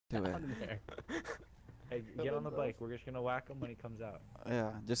Do it. down there. Hey, get on the bike. We're just gonna whack him when he comes out.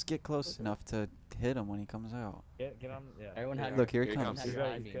 Yeah, just get close enough to hit him when he comes out. Get on. Yeah. Everyone had. Look, here he Here he comes. comes. He's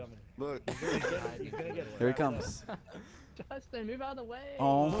ready. He's coming. Look. He's gonna get. He's gonna get. Here he strapped comes. Justin, move out of the way.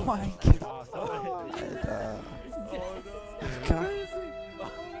 Oh my up. god. Oh, someone hit me. Oh no. God.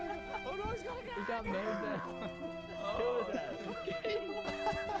 Oh no, he's got a He got mowed down. Kill his ass.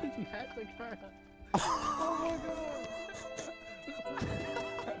 That's a car. Oh my god.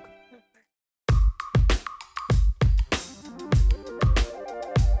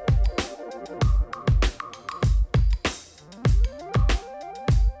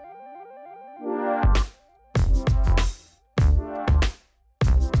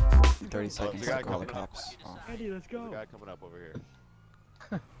 30 seconds guy to call the coming up. cops. Oh. Andy, let's There's a go. guy coming up over here.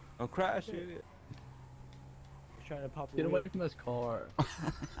 Don't crash, idiot. He's trying to pop. Get a away wheel. from this car.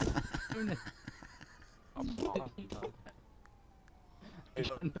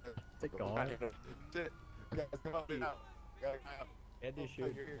 The car. Shit. Guys, come up now. Guy up. Andy,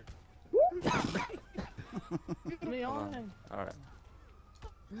 shoot. Get me on. Alright.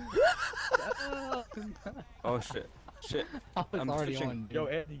 Oh, Oh shit. Shit. I was I'm already switching. on. Yo,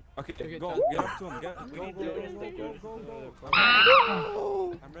 Andy. Okay, Okay, go. Justin. Get up to him. Get. We Go, need go, to go, just go, take go, us go, to go. the car.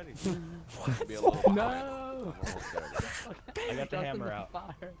 I'm ready. Be a little behind. No. I'm almost there. I got the Justin hammer with out.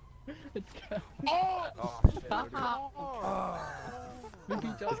 Fire. It's going. Oh shit.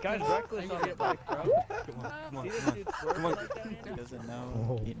 This guy's reckless on the bike, bro. Come on. See this dude swerving Come on. like that, He Andy? doesn't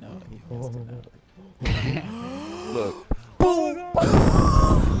know. He has to know. Look.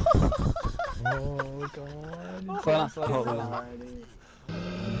 Oh god. Fast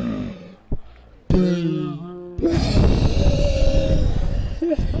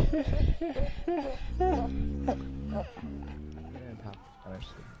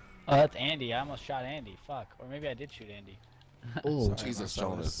Oh, that's Andy. I almost shot Andy. Fuck. Or maybe I did shoot Andy. Oh, Jesus,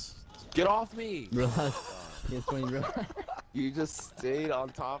 Jonas. Get off me! realize. It's when you realize. You just stayed on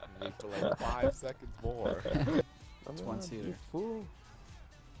top of me for like 5 seconds more. It's one seater. Fool.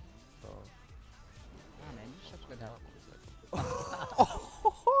 Oh, man, you're such good help.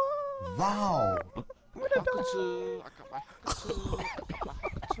 Wow. Hakachu, I got my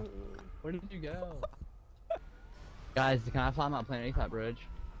hakachu. Where did you go? Guys, can I fly my plane underneath that bridge?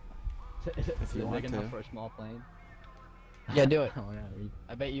 Is it you want big enough to. for a small plane? Yeah, do it. Oh, yeah.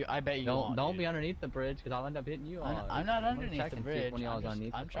 I bet you Don't won't, don't dude. be underneath the bridge, cause I'll end up hitting you. I'm not I'm gonna underneath check the and see if bridge. one of y'all is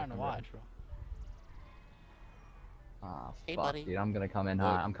underneath I'm the trying to fucking watch, bridge. bro. Ah, Hey, fuck, buddy. dude. I'm gonna come in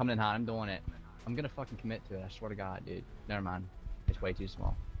hot. I'm coming in hot. I'm doing it. I'm gonna fucking commit to it. I swear to God, dude. Never mind. It's way too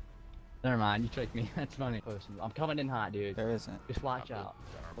small. Never mind. You tricked me. That's funny. I'm coming in hot, dude. There isn't. Just watch out.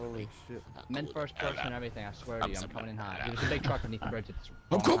 Holy shit. I'm in first person and everything. I swear to you. I'm coming in hot. There's a big truck underneath the bridge. It's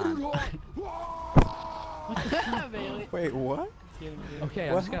I'm wrong coming time. on! Bailey. Wait, what? Okay,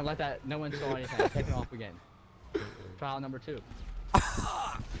 I'm just gonna let that. No one saw anything. I'm taking off again. Trial number 2.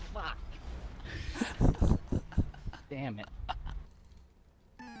 Fuck. Damn it.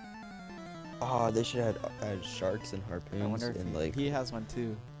 Oh, they should have had sharks and I harpoons wonder if and like he has one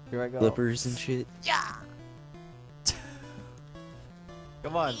too. Here I go. flippers and shit.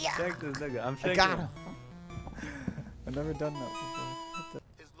 Come on, check this nigga. I'm I shaking. got him. I've never done that before.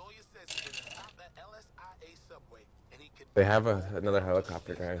 His lawyer says he can stop the LSIA subway and he can They have another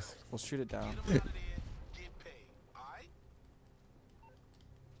helicopter, guys. We'll shoot it down. get him out of there, get paid. Alright?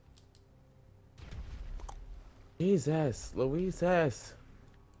 Jesus, Louise.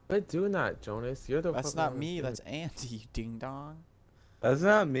 Quit doing that, Jonas. You're the That's fucking not one me. that's That's Andy. You ding dong. That's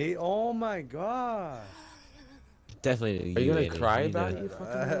not me. Oh my god. Definitely. Are you gonna Andy. cry You about did. it, you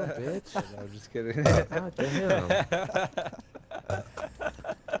fucking little bitch? No, I'm just kidding. God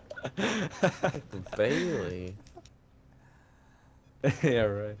damn. Bailey. Yeah,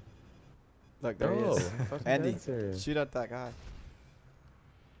 right. Look, there he No, is. fucking Andy, answer. shoot at that guy.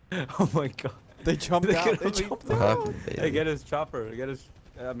 Oh my god. They jumped Look out. at They him, jumped What out. happened, Hey, Bailey? get his chopper. Get his.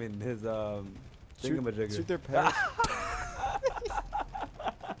 I mean, his Shoot, thingamajigger. shoot their parents.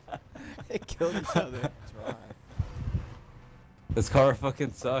 They killed each other. Drive. This car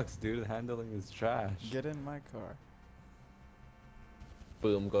fucking sucks, dude. The handling is trash. Get in my car.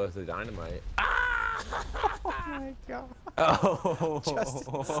 Boom goes the dynamite. Oh my god. Oh.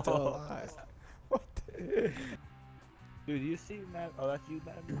 Justin's still alive. What the? Dude, you see Matt? Oh, that's you,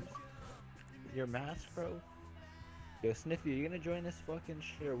 Matt. Your mask, bro. Yo, Sniffy, you gonna join this fucking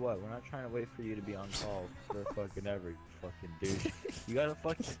shit or what? We're not trying to wait for you to be on call for fucking ever, you fucking douche. You gotta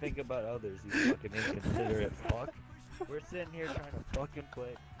fucking think about others, you fucking inconsiderate fuck. We're sitting here trying to fucking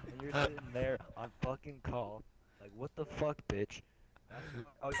play, and you're sitting there on fucking call. Like, what the fuck, bitch?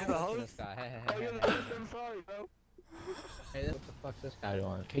 Oh, you're the host? Oh, you're the host? I'm sorry, bro. Hey, what the fuck's this guy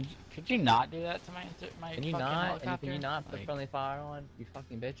doing? Could you not do that to my Can you fucking not? helicopter? Can you not put Like, friendly fire on? You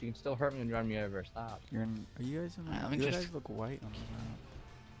fucking bitch. You can still hurt me when you run me over. Stop. You're in, are you guys in Alright, the, let me you just- guys look white on the map.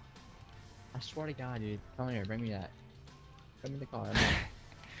 I swear to God, dude. Come here. Bring me that. Bring me the car.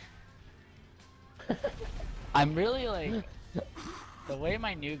 I'm really like the way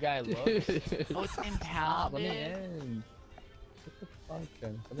my new guy looks. Dude. Oh, it's Stop. Let me impounded. in. What the fuck,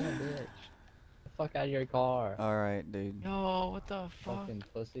 man? Come on, bitch. Get the fuck out of your car. Alright, dude. Yo, what the fuck? Fucking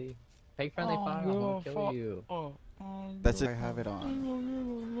pussy. Take friendly Oh, fire. I'm yeah, gonna kill fuck. you. That's it. I have it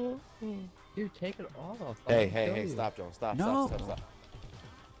on. Dude, take it off. Hey, I'm hey, gonna hey, kill you. stop, Jones. Stop, No. stop, stop, stop.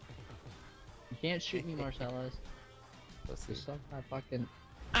 You can't shoot me, Marcellus. Let's see. Just suck my fucking.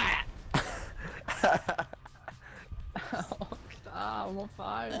 Stop, I'm on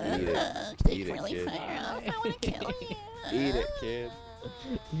fire. Eat it. Eat it, kid. I wanna kill you. Eat it, kid.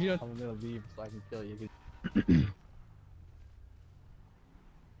 You don't. I'm gonna leave so I can kill you.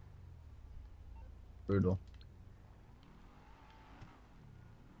 Brutal.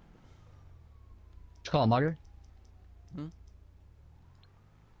 Did you call a mugger?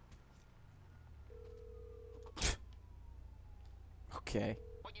 Okay.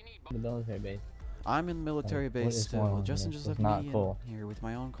 The military base. I'm in the military What base is going still. on Justin here? just This left is me not cool. in here with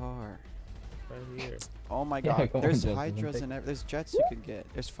my own car. Right here. Oh my Yeah, god. go on, There's Justin, hydras take- and there's jets you could get.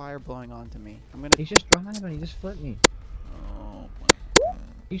 There's fire blowing onto me. I'm gonna. He's just driving. He just flipped me. Oh my god.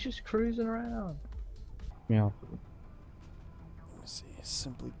 He's just cruising around. Yeah. Let me see.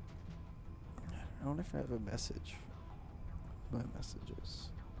 Simply. I wonder if I have a message. My messages.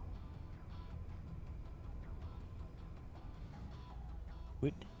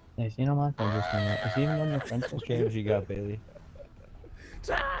 Hey, you know my phone just hung up. Is he even on the French Games you got, Bailey?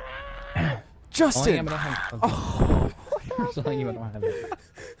 Justin! Only game I don't have. It's the only game I don't have.